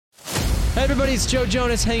Hey everybody, it's Joe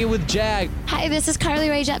Jonas hanging with Jag. Hi, this is Carly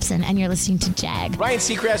Rae Jepsen, and you're listening to Jag. Ryan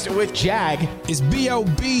Seacrest with Jag. It's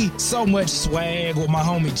B.O.B. So much swag with my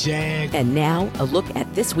homie Jag. And now, a look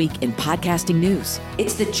at this week in podcasting news.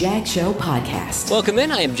 It's the Jag Show podcast. Welcome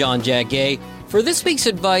in, I am John Jag Gay. For this week's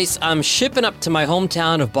advice, I'm shipping up to my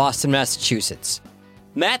hometown of Boston, Massachusetts.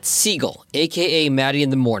 Matt Siegel, a.k.a. Maddie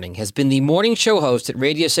in the Morning, has been the morning show host at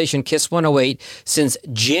radio station Kiss 108 since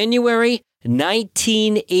January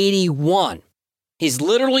 1981. He's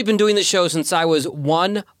literally been doing the show since I was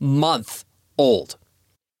 1 month old.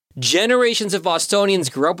 Generations of Bostonians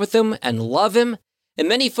grew up with him and love him, and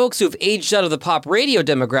many folks who've aged out of the pop radio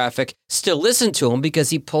demographic still listen to him because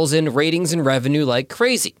he pulls in ratings and revenue like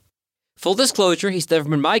crazy. Full disclosure, he's never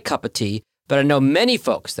been my cup of tea, but I know many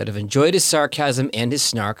folks that have enjoyed his sarcasm and his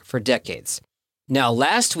snark for decades. Now,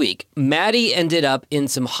 last week, Maddie ended up in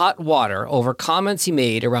some hot water over comments he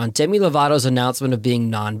made around Demi Lovato's announcement of being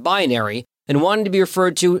non-binary and wanted to be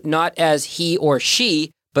referred to not as he or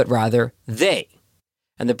she, but rather they.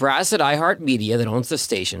 And the brass at iHeartMedia that owns the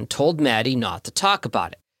station told Maddie not to talk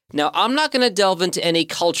about it. Now, I'm not going to delve into any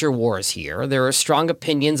culture wars here. There are strong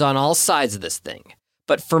opinions on all sides of this thing.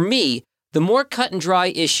 But for me, the more cut and dry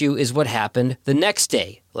issue is what happened the next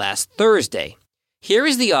day, last Thursday. Here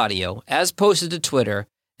is the audio, as posted to Twitter,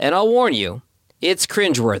 and I'll warn you, it's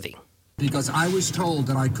cringeworthy. Because I was told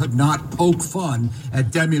that I could not poke fun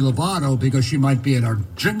at Demi Lovato because she might be at a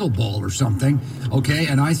Jingle Ball or something, okay?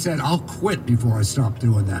 And I said, I'll quit before I stop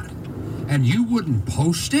doing that. And you wouldn't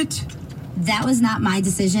post it? That was not my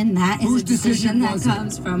decision. That is Whose a decision that decision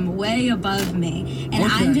comes from way above me. And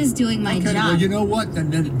Okay. I'm just doing my job. Well, you know what?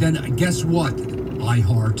 Then guess what,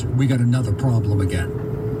 iHeart? We got another problem again.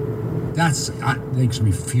 That makes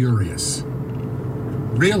me furious.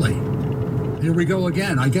 Really? Here we go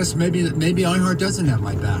again. I guess maybe iHeart doesn't have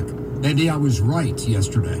my back. Maybe I was right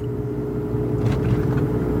yesterday.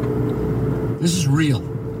 This is real.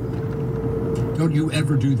 Don't you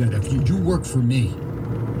ever do that. If you work for me,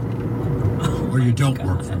 or you don't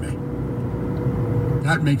work for me.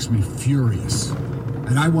 That makes me furious.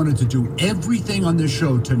 And I wanted to do everything on this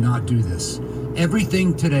show to not do this.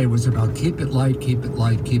 Everything today was about keep it light, keep it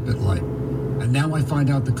light, keep it light. And now I find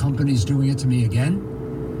out the company's doing it to me again?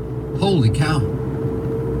 Holy cow.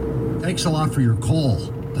 Thanks a lot for your call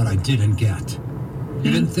that I didn't get.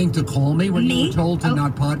 You didn't think to call me when you were told to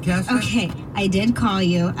not podcast? Okay, I did call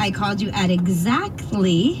you. I called you at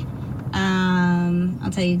exactly... I'll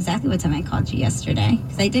tell you exactly what time I called you yesterday.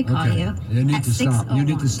 Because I did call you. You need at to stop. You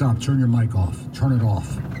need to stop. Turn your mic off. Turn it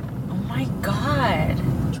off. Oh my God.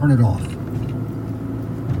 Turn it off.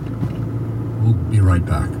 We'll be right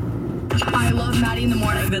back. I love Maddie in the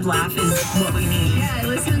Morning. A good laugh is what we need. Yeah, I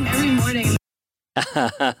listen every morning.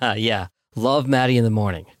 Yeah, love Maddie in the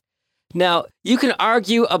Morning. Now, you can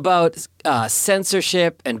argue about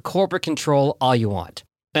censorship and corporate control all you want.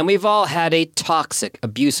 And we've all had a toxic,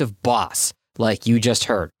 abusive boss, like you just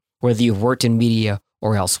heard, whether you've worked in media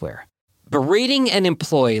or elsewhere. Berating an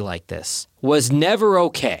employee like this was never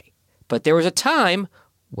okay, but there was a time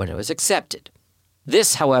when it was accepted.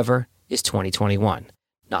 This, however, is 2021,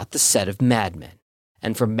 not the set of Mad Men.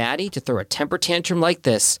 And for Maddie to throw a temper tantrum like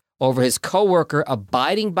this over his coworker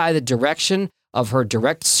abiding by the direction of her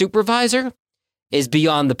direct supervisor is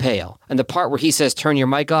beyond the pale. And the part where he says, turn your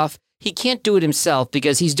mic off, he can't do it himself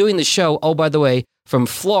because he's doing the show, oh, by the way, from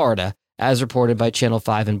Florida, as reported by Channel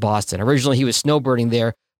 5 in Boston. Originally, he was snowbirding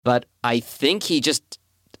there, but I think he just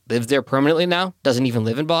lives there permanently now, doesn't even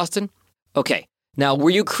live in Boston. Okay, now, were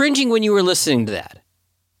you cringing when you were listening to that?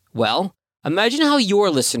 Well, imagine how your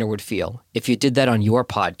listener would feel if you did that on your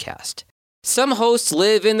podcast. Some hosts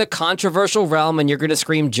live in the controversial realm, and you're going to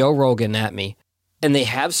scream Joe Rogan at me, and they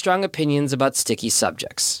have strong opinions about sticky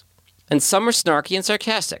subjects. And some are snarky and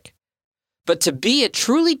sarcastic. But to be a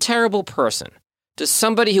truly terrible person, to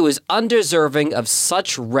somebody who is undeserving of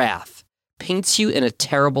such wrath, paints you in a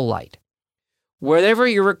terrible light. Wherever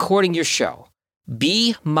you're recording your show,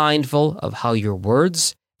 be mindful of how your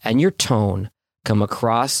words and your tone come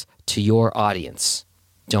across to your audience.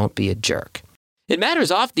 Don't be a jerk. It matters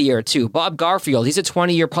off the air, too. Bob Garfield, he's a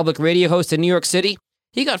 20-year public radio host in New York City.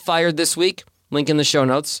 He got fired this week. Link in the show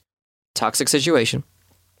notes. Toxic situation.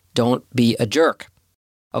 Don't be a jerk.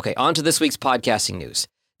 Okay, on to this week's podcasting news.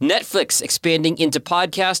 Netflix expanding into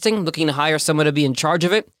podcasting, looking to hire someone to be in charge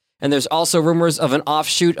of it. And there's also rumors of an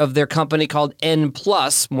offshoot of their company called N+,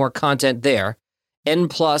 more content there. N+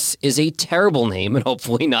 is a terrible name and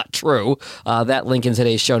hopefully not true. That link in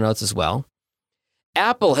today's show notes as well.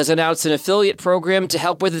 Apple has announced an affiliate program to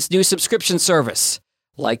help with its new subscription service.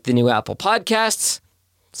 Like the new Apple Podcasts,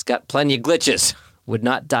 it's got plenty of glitches. Would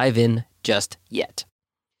not dive in just yet.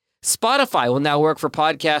 Spotify will now work for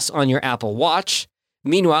podcasts on your Apple Watch.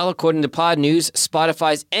 Meanwhile, according to Pod News,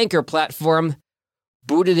 Spotify's Anchor platform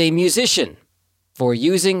booted a musician for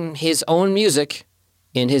using his own music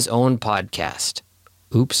in his own podcast.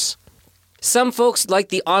 Oops. Some folks like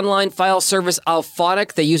the online file service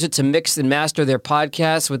Auphonic. They use it to mix and master their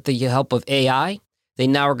podcasts with the help of AI. They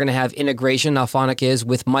now are going to have integration, Auphonic is,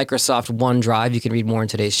 with Microsoft OneDrive. You can read more in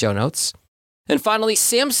today's show notes. And finally,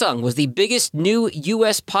 Samsung was the biggest new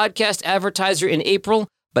U.S. podcast advertiser in April,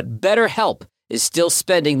 but BetterHelp is still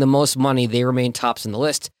spending the most money. They remain tops in the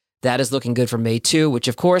list. That is looking good for May 2, which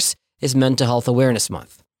of course is Mental Health Awareness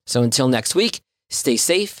Month. So until next week, stay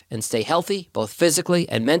safe and stay healthy, both physically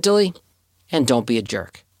and mentally. And don't be a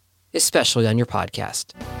jerk, especially on your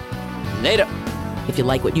podcast. Later. If you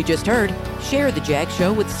like what you just heard, share The Jag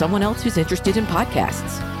Show with someone else who's interested in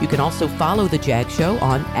podcasts. You can also follow The Jag Show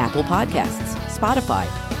on Apple Podcasts, Spotify,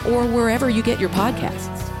 or wherever you get your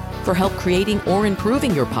podcasts. For help creating or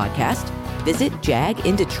improving your podcast, visit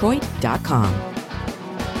jagindetroit.com.